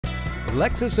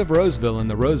Lexus of Roseville in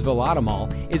the Roseville Automall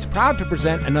is proud to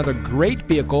present another great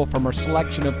vehicle from our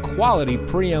selection of quality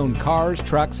pre-owned cars,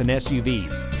 trucks, and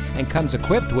SUVs, and comes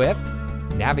equipped with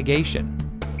navigation,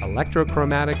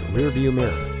 electrochromatic rearview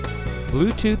mirror,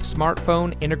 Bluetooth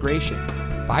smartphone integration,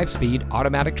 5-speed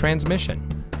automatic transmission,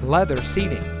 leather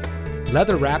seating,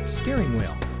 leather-wrapped steering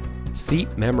wheel,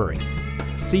 seat memory,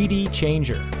 CD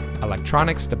changer,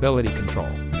 electronic stability control,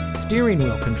 steering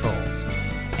wheel controls,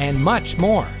 and much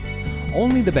more.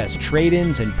 Only the best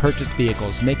trade-ins and purchased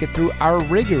vehicles make it through our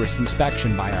rigorous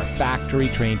inspection by our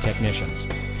factory-trained technicians.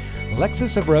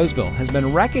 Lexus of Roseville has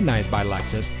been recognized by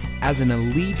Lexus as an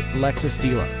elite Lexus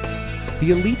dealer.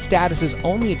 The elite status is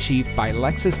only achieved by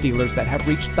Lexus dealers that have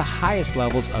reached the highest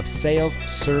levels of sales,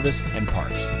 service, and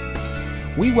parts.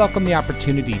 We welcome the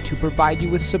opportunity to provide you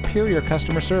with superior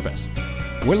customer service.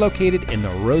 We're located in the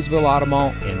Roseville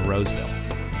Automall in Roseville.